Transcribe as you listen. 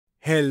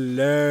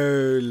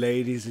Hello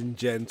ladies and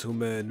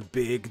gentlemen,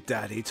 Big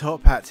Daddy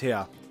Top Hat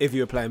here. If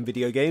you were playing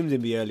video games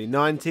in the early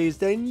 90s,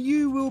 then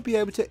you will be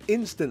able to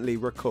instantly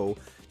recall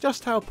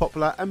just how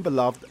popular and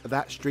beloved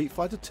that Street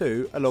Fighter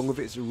 2 along with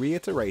its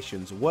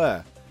reiterations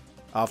were.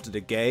 After the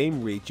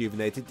game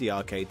rejuvenated the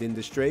arcade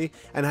industry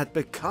and had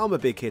become a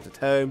big hit at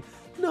home,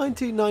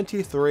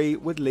 1993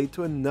 would lead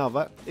to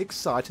another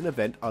exciting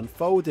event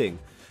unfolding: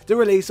 the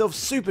release of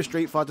Super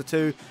Street Fighter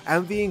 2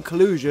 and the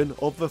inclusion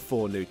of the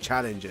 4 new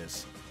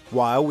challengers.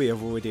 While we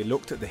have already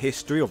looked at the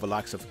history of the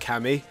likes of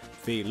Cammy,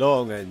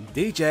 V-Long and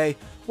DJ,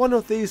 one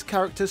of these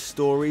characters'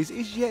 stories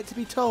is yet to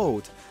be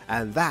told,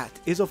 and that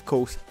is of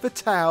course the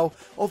tale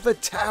of the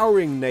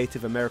towering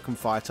Native American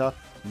fighter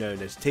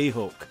known as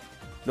T.Hawk.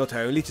 Not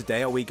only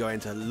today are we going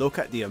to look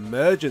at the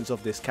emergence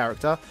of this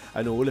character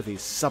and all of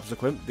his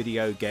subsequent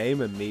video game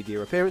and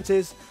media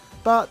appearances,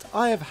 but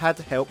I have had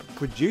help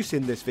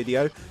producing this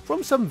video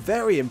from some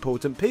very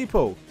important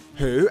people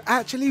who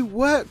actually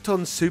worked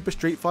on Super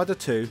Street Fighter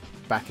 2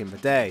 back in the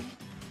day.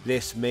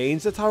 This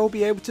means that I will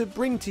be able to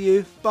bring to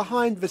you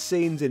behind the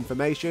scenes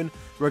information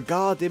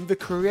regarding the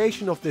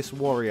creation of this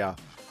warrior,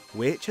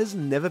 which has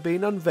never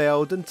been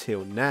unveiled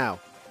until now.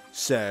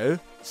 So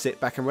sit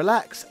back and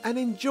relax and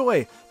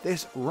enjoy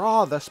this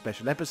rather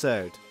special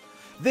episode.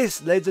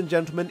 This, ladies and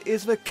gentlemen,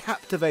 is the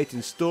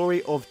captivating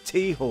story of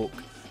T.Hawk,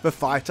 the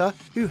fighter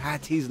who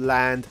had his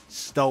land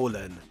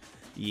stolen.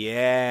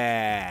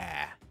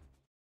 Yeah!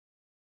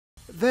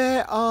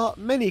 There are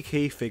many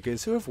key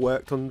figures who have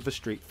worked on the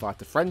Street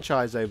Fighter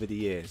franchise over the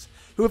years,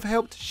 who have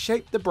helped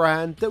shape the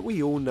brand that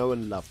we all know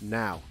and love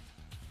now.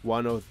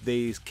 One of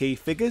these key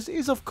figures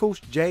is of course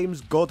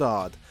James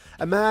Goddard,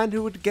 a man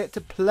who would get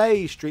to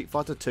play Street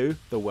Fighter 2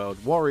 The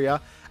World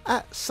Warrior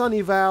at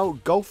Sunnyvale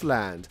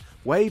Golfland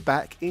way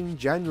back in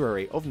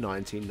January of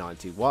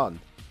 1991.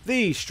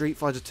 The Street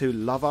Fighter 2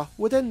 lover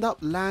would end up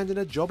landing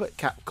a job at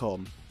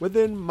Capcom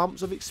within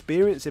months of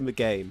experience in the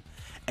game,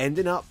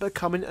 ending up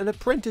becoming an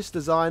apprentice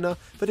designer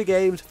for the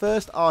game's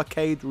first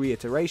arcade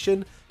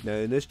reiteration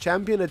known as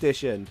Champion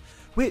Edition,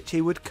 which he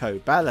would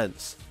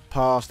co-balance.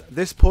 Past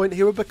this point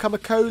he would become a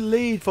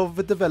co-lead for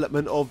the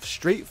development of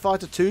Street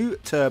Fighter 2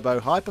 Turbo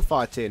Hyper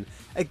Fighting,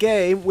 a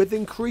game with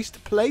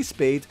increased play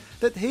speed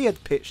that he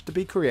had pitched to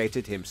be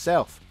created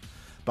himself.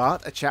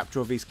 But a chapter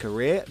of his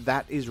career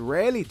that is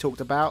rarely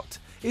talked about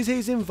is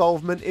his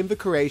involvement in the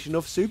creation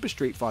of Super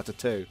Street Fighter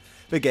 2,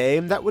 the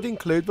game that would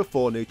include the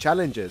 4 new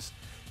challengers.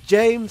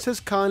 James has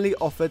kindly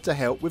offered to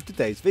help with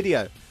today's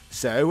video,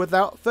 so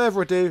without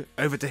further ado,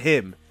 over to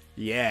him.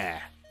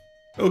 Yeah!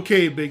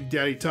 Okay, Big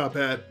Daddy Top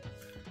Hat.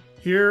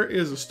 Here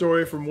is a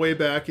story from way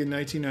back in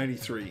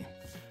 1993.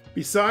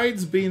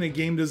 Besides being a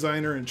game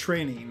designer in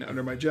training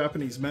under my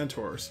Japanese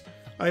mentors,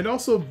 I had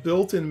also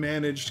built and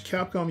managed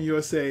Capcom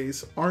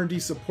USA's R&D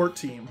support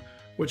team,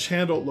 which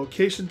handled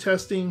location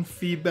testing,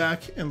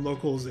 feedback, and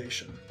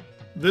localization.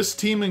 This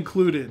team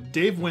included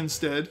Dave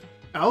Winstead,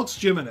 Alex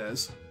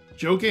Jimenez,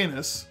 Joe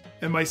Gaines,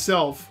 and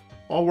myself,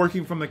 all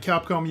working from the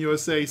Capcom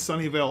USA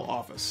Sunnyvale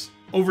office.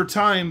 Over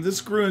time,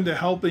 this grew into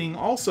helping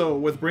also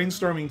with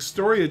brainstorming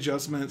story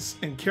adjustments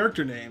and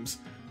character names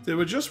that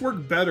would just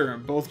work better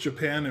in both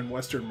Japan and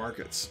Western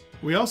markets.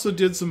 We also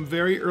did some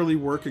very early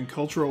work in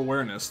cultural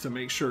awareness to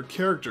make sure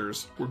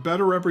characters were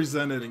better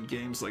represented in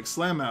games like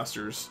Slam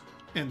Masters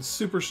and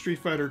Super Street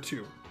Fighter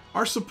 2.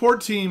 Our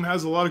support team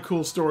has a lot of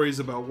cool stories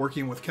about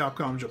working with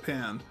Capcom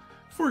Japan.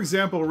 For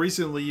example,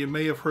 recently you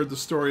may have heard the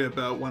story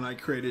about when I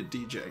created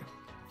DJ.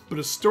 But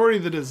a story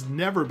that has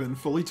never been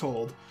fully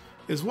told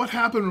is what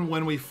happened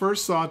when we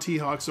first saw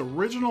T-Hawk's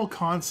original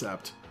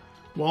concept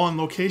while on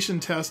location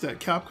test at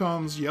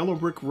Capcom's Yellow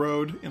Brick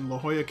Road in La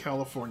Jolla,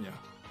 California.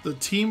 The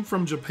team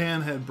from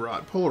Japan had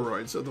brought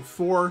Polaroids of the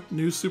 4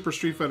 new Super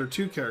Street Fighter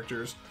 2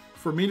 characters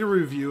for me to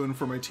review and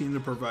for my team to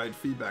provide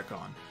feedback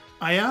on.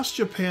 I asked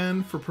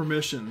Japan for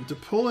permission to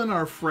pull in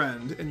our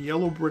friend and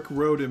Yellow Brick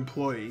Road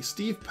employee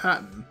Steve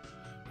Patton,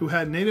 who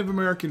had Native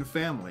American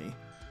family,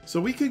 so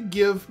we could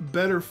give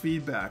better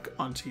feedback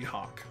on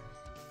T.Hawk.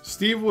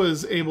 Steve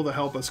was able to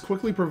help us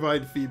quickly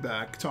provide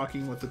feedback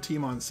talking with the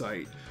team on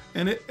site,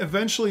 and it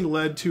eventually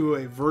led to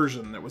a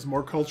version that was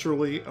more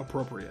culturally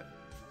appropriate.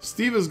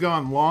 Steve has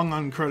gone long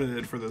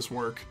uncredited for this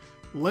work.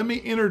 Let me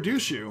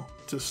introduce you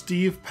to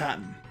Steve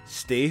Patton.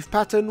 Steve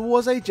Patton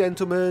was a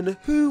gentleman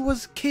who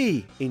was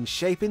key in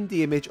shaping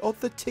the image of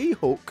the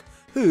T-Hawk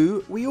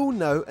who we all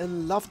know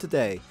and love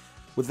today.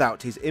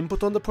 Without his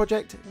input on the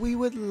project, we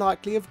would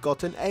likely have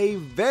gotten a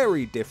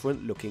very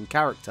different looking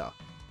character.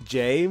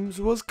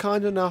 James was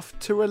kind enough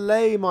to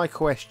relay my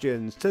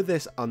questions to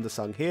this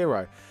undersung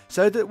hero,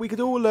 so that we could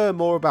all learn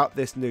more about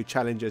this new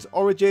challenger's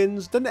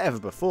origins than ever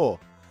before.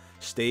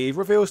 Steve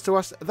reveals to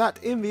us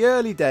that in the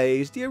early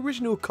days, the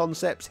original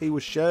concepts he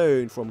was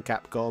shown from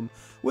Capcom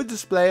would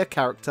display a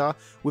character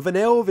with an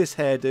Elvis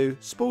hairdo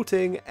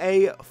sporting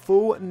a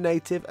full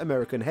Native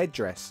American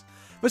headdress,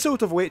 the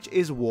sort of which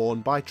is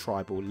worn by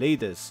tribal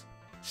leaders.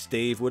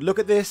 Steve would look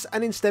at this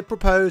and instead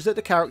propose that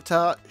the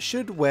character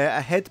should wear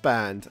a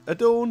headband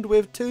adorned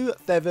with 2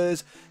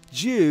 feathers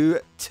due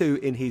to,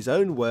 in his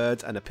own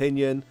words and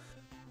opinion,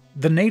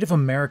 The Native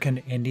American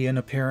Indian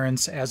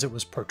appearance, as it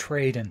was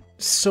portrayed in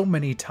so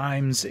many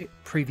times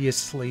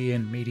previously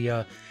in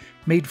media,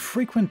 made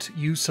frequent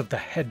use of the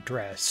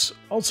headdress,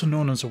 also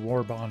known as a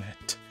war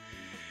bonnet.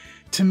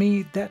 To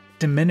me, that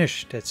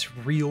diminished its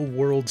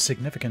real-world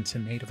significance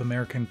in Native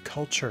American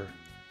culture.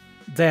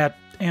 That,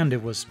 and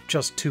it was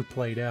just too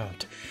played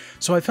out,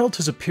 so I felt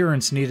his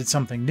appearance needed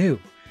something new.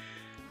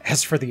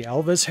 As for the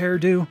Elvis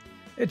hairdo,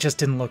 it just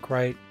didn't look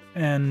right,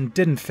 and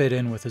didn't fit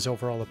in with his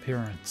overall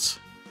appearance.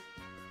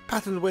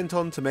 Patton went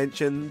on to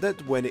mention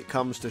that when it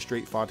comes to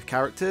Street Fighter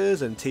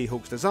characters and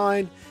T-Hawk's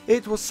design,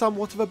 it was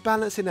somewhat of a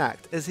balancing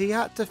act, as he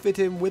had to fit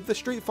in with the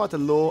Street Fighter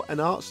lore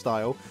and art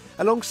style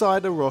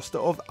alongside a roster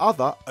of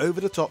other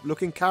over-the-top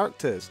looking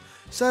characters,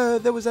 so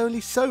there was only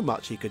so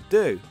much he could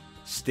do.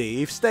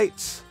 Steve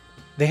states,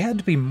 "They had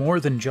to be more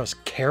than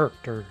just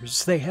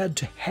characters, they had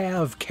to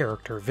have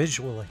character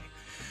visually.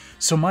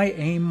 So my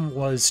aim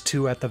was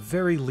to, at the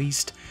very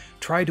least,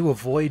 try to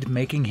avoid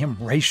making him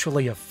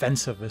racially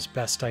offensive as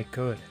best I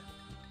could."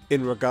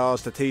 In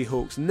regards to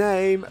T-Hawk's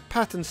name,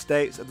 Patton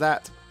states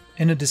that,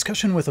 "In a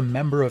discussion with a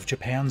member of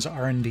Japan's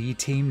R&D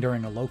team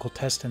during a local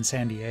test in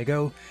San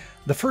Diego,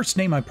 the first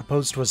name I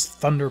proposed was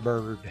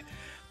Thunderbird,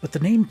 but the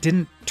name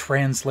didn't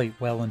translate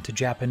well into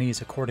Japanese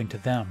according to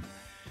them.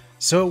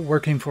 So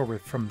working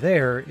forward from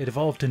there, it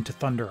evolved into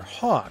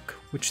Thunderhawk,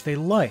 which they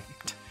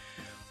liked.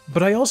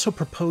 But I also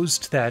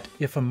proposed that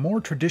if a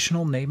more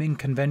traditional naming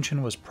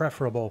convention was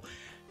preferable,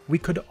 we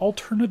could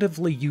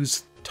alternatively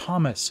use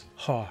Thomas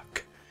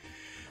Hawk.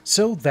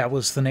 So that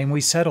was the name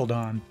we settled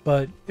on,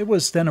 but it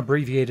was then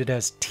abbreviated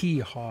as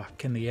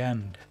T.Hawk in the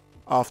end."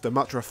 After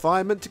much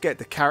refinement to get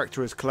the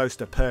character as close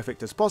to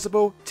perfect as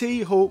possible,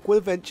 T-Hawk would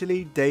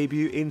eventually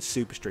debut in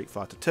Super Street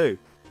Fighter 2.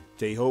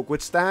 T-Hawk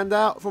would stand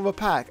out from the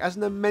pack as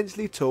an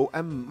immensely tall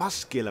and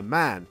muscular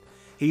man.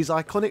 His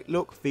iconic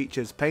look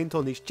features paint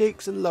on his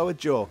cheeks and lower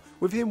jaw,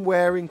 with him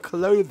wearing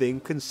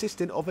clothing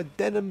consisting of a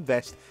denim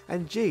vest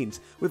and jeans,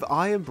 with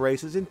iron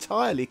braces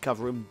entirely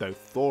covering both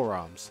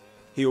forearms.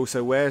 He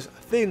also wears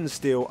thin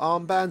steel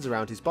armbands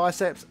around his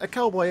biceps, a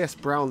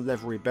cowboy-esque brown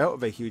leathery belt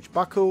with a huge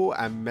buckle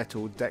and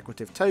metal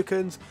decorative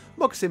tokens,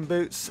 moccasin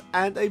boots,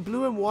 and a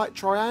blue and white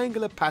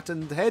triangular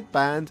patterned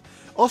headband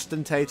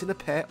ostentating a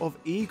pair of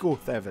eagle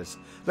feathers,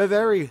 the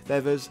very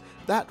feathers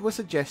that were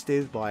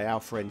suggested by our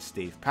friend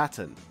Steve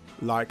Patton.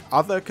 Like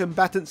other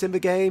combatants in the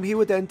game, he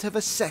would enter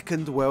the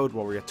second World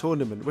Warrior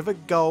tournament with a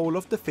goal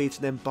of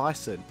defeating M.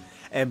 Bison.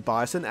 M.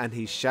 Bison and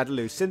his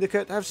Shadaloo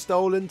Syndicate have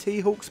stolen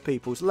T-Hawk's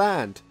people's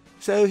land.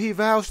 So he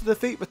vows to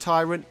defeat the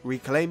tyrant,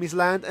 reclaim his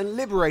land and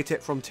liberate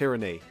it from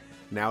tyranny.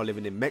 Now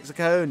living in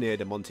Mexico near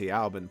the Monte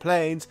Alban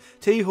Plains,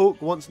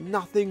 T-Hawk wants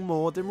nothing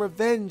more than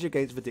revenge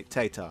against the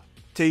dictator.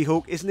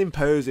 T-Hawk is an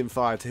imposing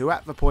fighter who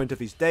at the point of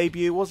his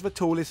debut was the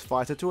tallest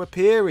fighter to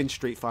appear in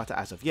Street Fighter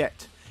as of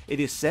yet.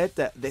 It is said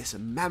that this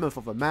mammoth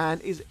of a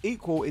man is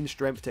equal in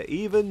strength to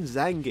even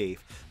Zangief,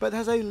 but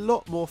has a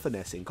lot more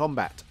finesse in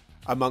combat.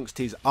 Amongst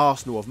his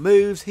arsenal of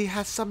moves, he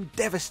has some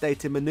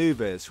devastating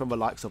maneuvers from the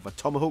likes of a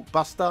Tomahawk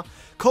Buster,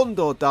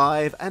 Condor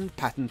Dive and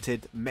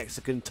patented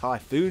Mexican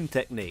Typhoon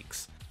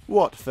techniques.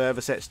 What further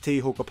sets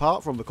T-Hawk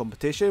apart from the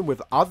competition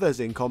with others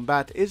in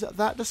combat is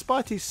that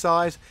despite his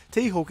size,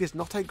 T-Hawk is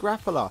not a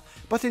grappler,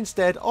 but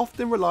instead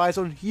often relies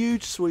on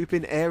huge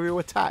swooping aerial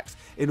attacks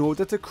in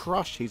order to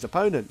crush his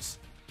opponents.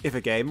 If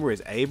a gamer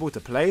is able to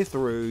play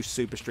through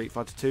Super Street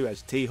Fighter 2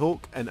 as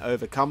T-Hawk and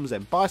overcomes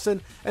M.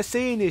 Bison, a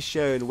scene is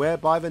shown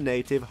whereby the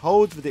native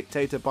holds the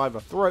dictator by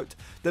the throat,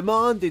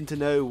 demanding to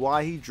know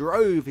why he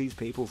drove his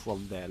people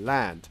from their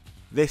land.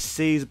 This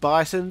sees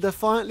Bison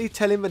defiantly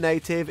telling the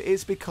native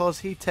it's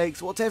because he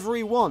takes whatever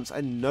he wants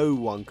and no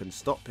one can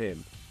stop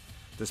him.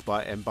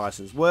 Despite M.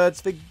 Bison's words,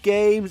 the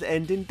game's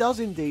ending does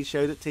indeed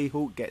show that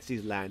T-Hawk gets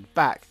his land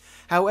back.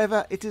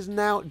 However, it is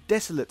now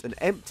desolate and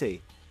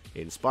empty.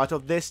 In spite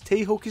of this,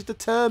 T-Hawk is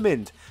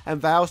determined and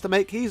vows to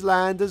make his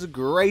land as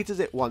great as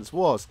it once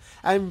was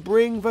and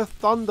bring the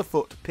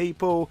Thunderfoot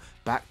people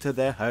back to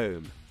their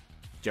home.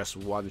 Just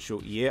one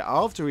short year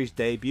after his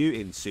debut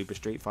in Super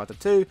Street Fighter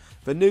 2,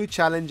 the new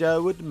challenger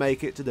would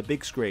make it to the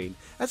big screen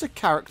as a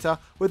character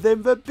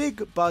within the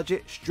big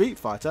budget Street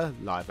Fighter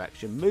live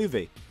action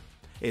movie.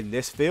 In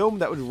this film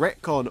that would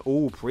retcon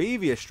all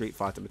previous Street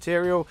Fighter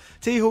material,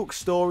 T-Hawk's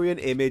story and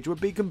image would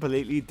be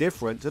completely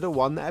different to the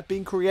one that had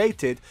been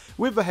created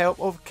with the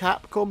help of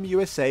Capcom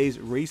USA's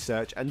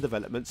research and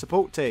development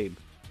support team.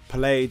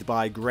 Played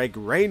by Greg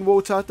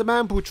Rainwater, the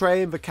man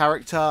portraying the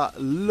character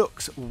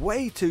looks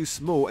way too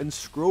small and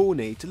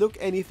scrawny to look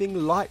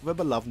anything like the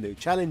beloved new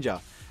challenger,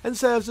 and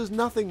serves as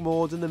nothing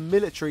more than a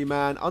military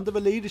man under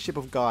the leadership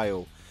of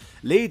Guile,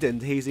 leading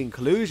to his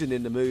inclusion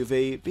in the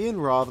movie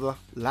being rather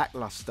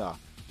lackluster.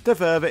 To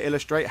further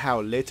illustrate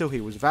how little he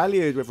was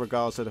valued with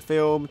regards to the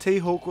film,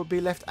 T-Hawk would be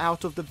left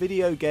out of the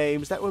video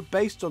games that were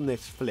based on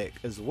this flick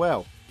as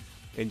well.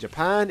 In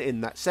Japan,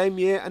 in that same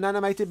year, an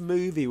animated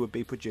movie would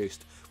be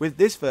produced, with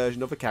this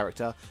version of the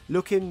character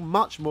looking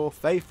much more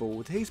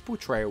faithful to his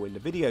portrayal in the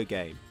video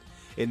game.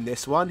 In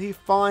this one, he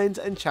finds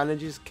and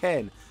challenges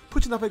Ken,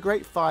 putting up a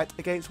great fight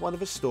against one of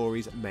the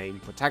story's main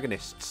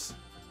protagonists.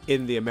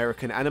 In the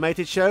American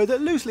animated show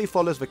that loosely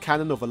follows the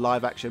canon of the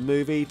live-action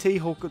movie,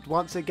 T-Hawk would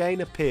once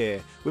again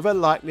appear, with a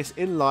likeness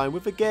in line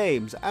with the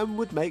games, and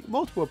would make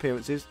multiple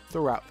appearances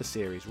throughout the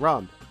series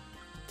run.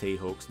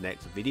 T-Hawk's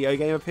next video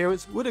game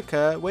appearance would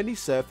occur when he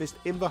surfaced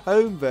in the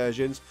home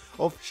versions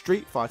of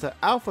Street Fighter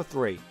Alpha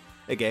 3,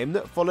 a game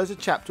that follows a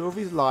chapter of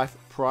his life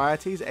prior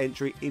to his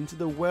entry into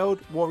the World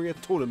Warrior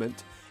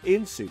Tournament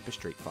in Super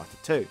Street Fighter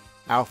 2.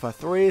 Alpha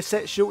 3 is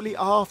set shortly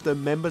after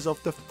members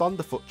of the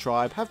Thunderfoot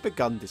tribe have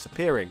begun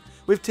disappearing,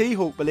 with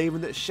T-Hawk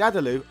believing that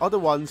Shadaloo are the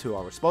ones who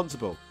are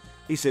responsible.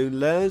 He soon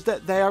learns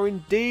that they are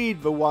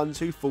indeed the ones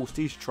who forced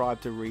his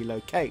tribe to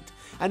relocate,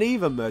 and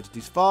even murdered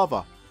his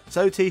father,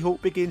 so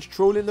T-Hawk begins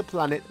trawling the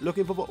planet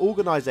looking for the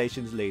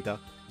organisation's leader,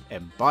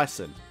 M.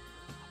 Bison.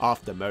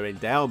 After mowing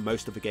down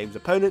most of the game's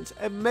opponents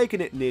and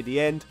making it near the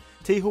end,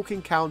 T-Hawk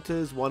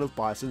encounters one of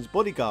Bison's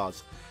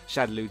bodyguards,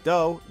 Shadaloo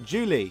doll,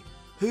 Julie,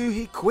 who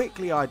he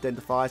quickly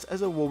identifies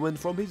as a woman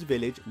from his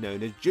village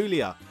known as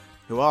Julia,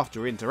 who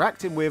after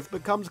interacting with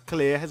becomes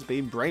clear has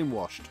been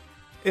brainwashed.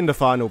 In the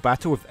final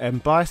battle with M.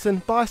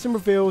 Bison, Bison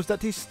reveals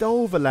that he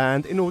stole the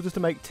land in order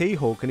to make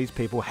T-Hawk and his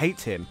people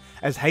hate him,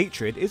 as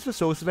hatred is the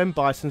source of M.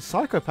 Bison's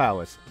psycho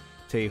powers.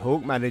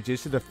 T-Hawk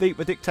manages to defeat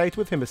the dictator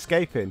with him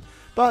escaping,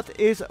 but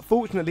is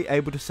fortunately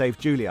able to save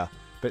Julia,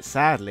 but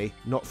sadly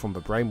not from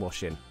the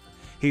brainwashing.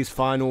 His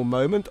final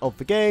moment of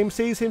the game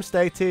sees him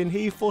stating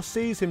he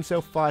foresees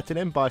himself fighting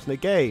M. Bison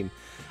again,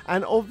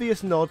 an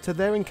obvious nod to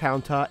their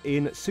encounter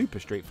in Super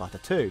Street Fighter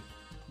 2.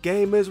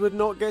 Gamers would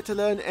not get to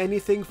learn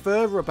anything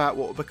further about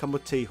what would become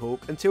of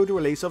T-Hawk until the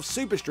release of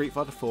Super Street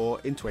Fighter 4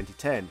 in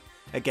 2010,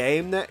 a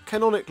game that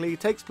canonically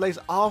takes place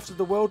after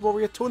the World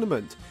Warrior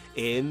Tournament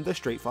in the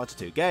Street Fighter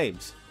 2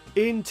 games.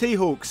 In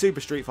T-Hawk Super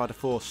Street Fighter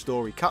 4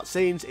 story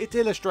cutscenes, it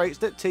illustrates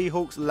that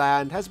T-Hawk's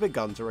land has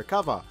begun to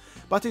recover,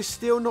 but is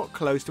still not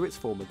close to its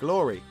former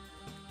glory.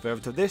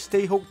 Further to this,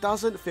 T-Hawk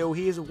doesn't feel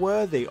he is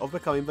worthy of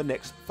becoming the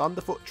next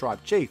Thunderfoot tribe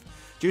chief,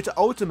 due to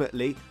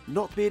ultimately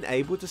not being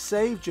able to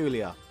save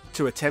Julia.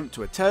 To attempt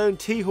to atone,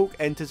 T-Hawk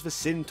enters the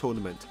Sin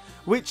Tournament,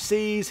 which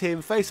sees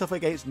him face off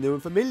against new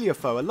and familiar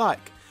foe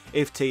alike.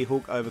 If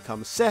T-Hawk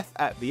overcomes Seth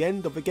at the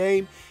end of the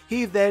game,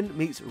 he then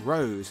meets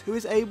Rose, who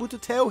is able to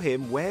tell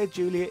him where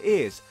Julia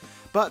is,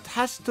 but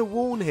has to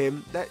warn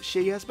him that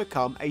she has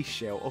become a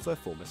shell of her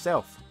former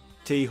self.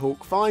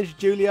 T-Hawk finds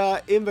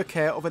Julia in the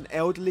care of an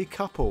elderly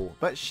couple,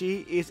 but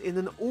she is in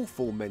an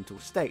awful mental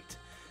state.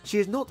 She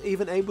is not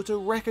even able to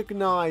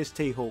recognise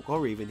T-Hawk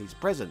or even his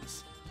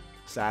presence.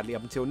 Sadly,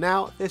 up until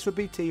now, this would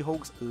be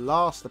T-Hawk's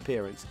last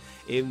appearance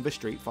in the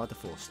Street Fighter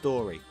 4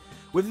 story,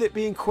 with it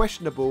being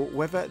questionable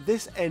whether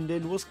this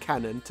ending was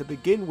canon to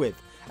begin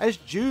with, as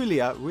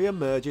Julia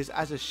re-emerges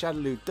as a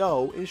Shadaloo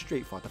doll in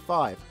Street Fighter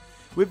 5,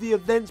 with the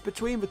events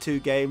between the two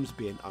games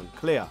being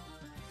unclear.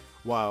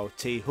 While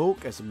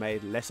T-Hawk has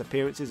made less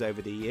appearances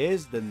over the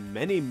years than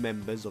many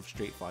members of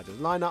Street Fighter's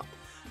lineup,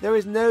 there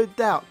is no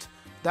doubt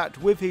that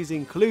with his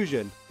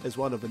inclusion as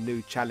one of the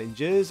new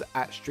challengers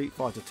at Street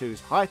Fighter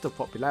 2's height of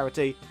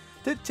popularity,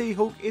 that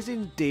T-Hawk is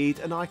indeed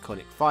an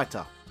iconic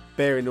fighter.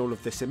 Bearing all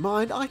of this in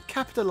mind, I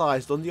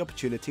capitalised on the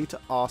opportunity to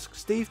ask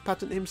Steve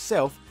Patton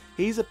himself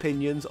his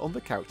opinions on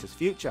the character's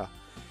future,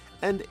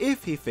 and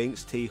if he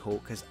thinks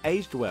T-Hawk has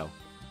aged well.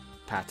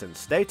 Patton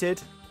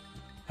stated,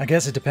 I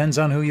guess it depends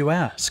on who you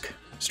ask.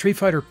 Street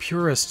Fighter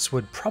purists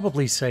would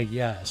probably say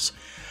yes.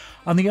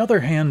 On the other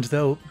hand,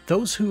 though,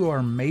 those who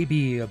are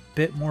maybe a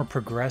bit more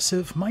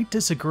progressive might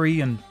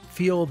disagree and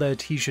feel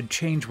that he should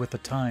change with the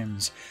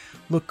times,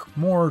 look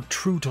more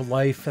true to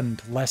life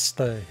and less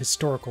the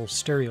historical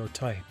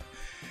stereotype.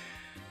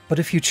 But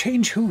if you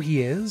change who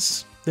he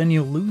is, then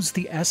you lose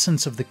the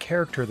essence of the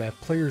character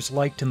that players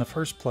liked in the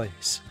first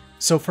place.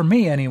 So for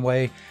me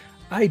anyway,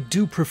 I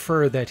do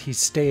prefer that he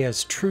stay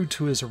as true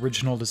to his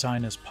original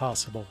design as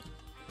possible.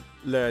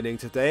 Learning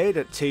today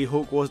that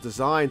T-Hawk was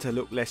designed to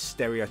look less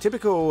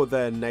stereotypical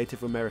than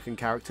Native American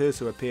characters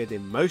who appeared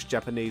in most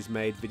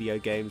Japanese-made video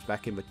games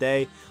back in the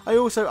day, I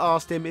also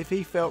asked him if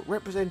he felt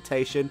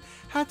representation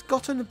had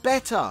gotten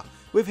better,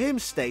 with him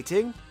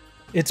stating,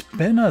 It's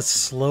been a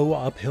slow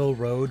uphill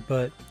road,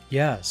 but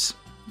yes.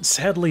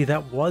 Sadly,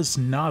 that was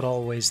not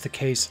always the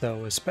case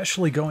though,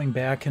 especially going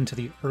back into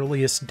the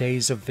earliest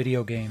days of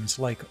video games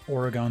like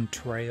Oregon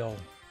Trail.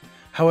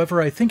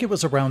 However, I think it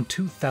was around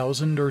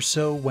 2000 or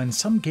so when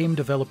some game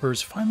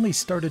developers finally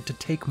started to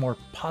take more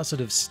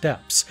positive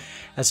steps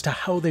as to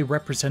how they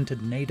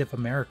represented Native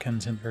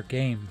Americans in their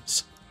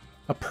games.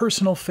 A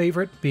personal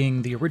favorite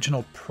being the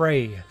original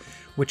Prey,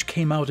 which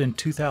came out in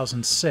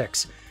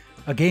 2006,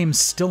 a game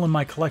still in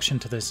my collection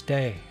to this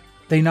day.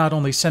 They not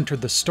only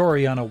centered the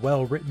story on a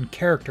well-written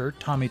character,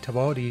 Tommy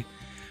Tabori,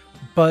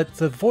 but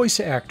the voice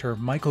actor,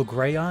 Michael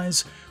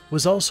Greyeyes,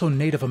 was also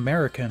Native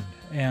American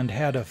and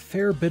had a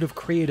fair bit of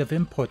creative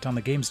input on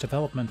the game's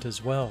development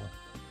as well.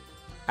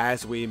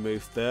 As we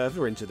move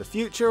further into the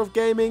future of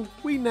gaming,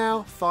 we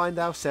now find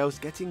ourselves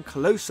getting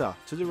closer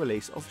to the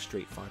release of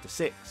Street Fighter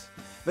 6,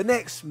 the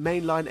next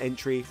mainline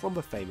entry from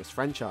the famous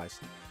franchise.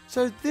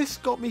 So this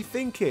got me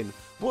thinking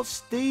what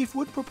Steve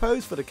would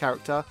propose for the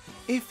character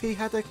if he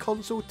had a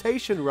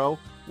consultation role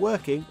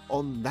working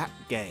on that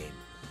game.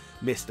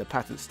 Mr.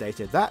 Patton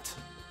stated that,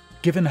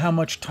 given how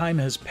much time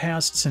has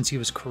passed since he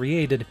was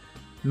created,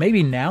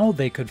 maybe now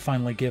they could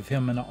finally give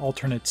him an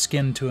alternate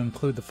skin to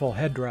include the full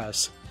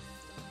headdress.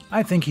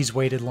 I think he's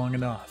waited long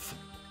enough.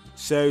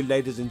 So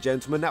ladies and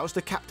gentlemen, that was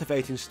the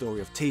captivating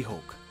story of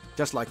T.Hawk.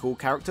 Just like all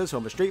characters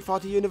from the Street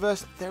Fighter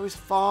universe, there is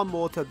far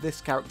more to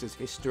this character's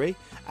history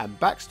and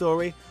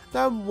backstory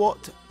than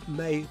what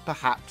may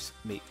perhaps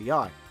meet the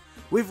eye.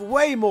 With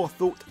way more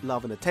thought,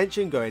 love and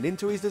attention going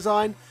into his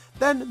design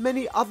than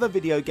many other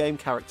video game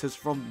characters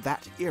from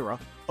that era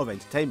of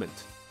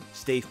entertainment.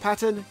 Steve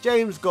Patton,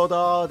 James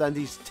Goddard and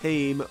his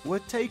team were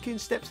taking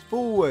steps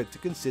forward to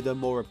consider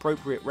more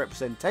appropriate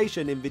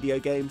representation in video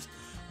games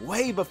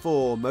way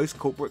before most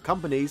corporate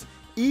companies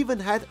even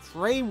had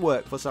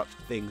framework for such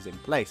things in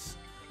place.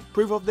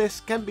 Proof of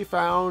this can be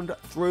found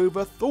through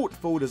the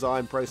thoughtful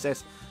design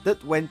process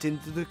that went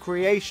into the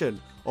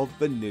creation of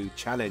the new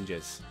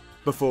challenges.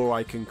 Before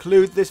I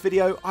conclude this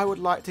video, I would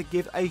like to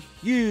give a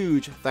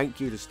huge thank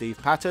you to Steve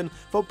Patton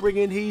for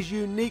bringing his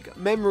unique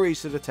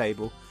memories to the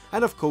table,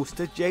 and of course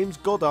to James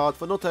Goddard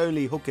for not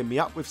only hooking me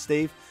up with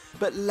Steve,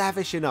 but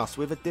lavishing us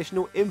with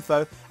additional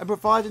info and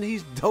providing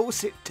his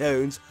dulcet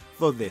tones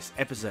for this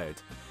episode.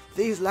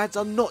 These lads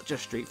are not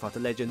just Street Fighter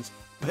legends,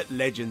 but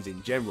legends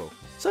in general.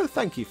 So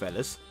thank you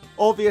fellas.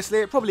 Obviously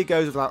it probably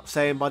goes without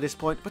saying by this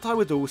point, but I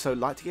would also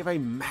like to give a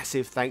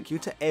massive thank you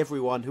to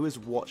everyone who has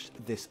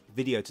watched this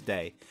video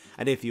today.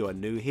 And if you are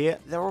new here,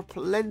 there are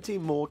plenty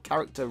more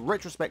character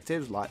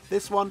retrospectives like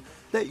this one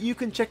that you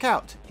can check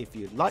out if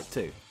you'd like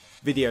to.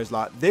 Videos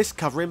like this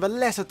covering the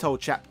lesser told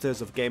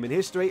chapters of gaming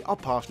history are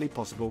partially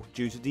possible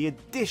due to the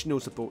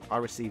additional support I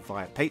receive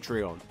via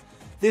Patreon.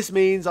 This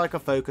means I can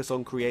focus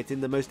on creating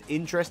the most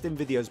interesting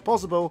videos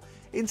possible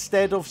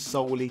instead of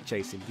solely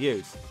chasing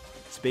views.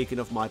 Speaking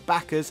of my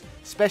backers,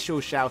 special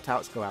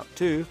shoutouts go out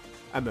to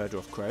A Murder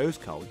of Crows,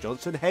 Carl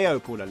Johnson,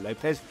 Heyo, Paula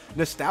Lopez,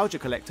 Nostalgia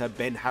Collector,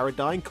 Ben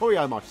Harradine,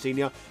 Corey March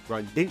Sr.,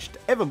 Ryan Dinched,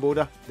 Evan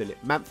Border,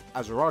 Philip Mampf,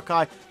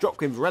 Azararkai,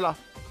 Dropkin Varela,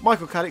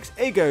 Michael Calix,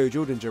 Ego,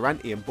 Jordan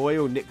Durant, Ian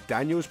Boyle, Nick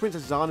Daniels,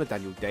 Princess Zana,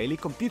 Daniel Daly,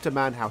 Computer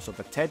Man, House of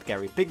the Ted,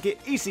 Gary Pinkett,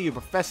 ECU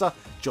Professor,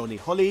 Johnny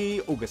Holly,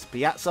 August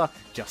Piazza,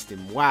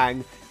 Justin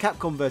Wang,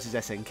 Capcom vs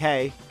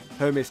SNK,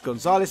 Hermes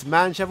Gonzalez,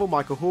 Manshavel,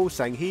 Michael Hall,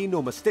 Sang-hee,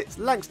 Norma Stitz,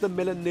 Langston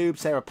Miller, Noob,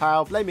 Sarah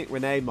Powell, Flaming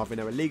Renee, Marvin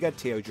Liga,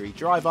 T.O.G.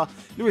 Driver,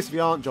 Louis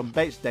Viant, John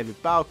Bates,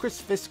 David Bowell,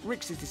 Chris Fisk,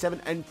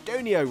 Rick67,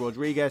 Antonio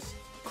Rodriguez,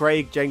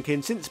 Craig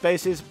Jenkins, Synth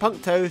Spaces,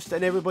 Punk Toast,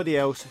 and everybody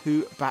else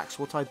who backs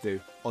what I do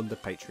on the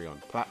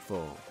Patreon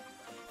platform.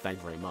 Thank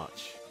you very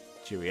much.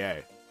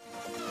 Cheerio.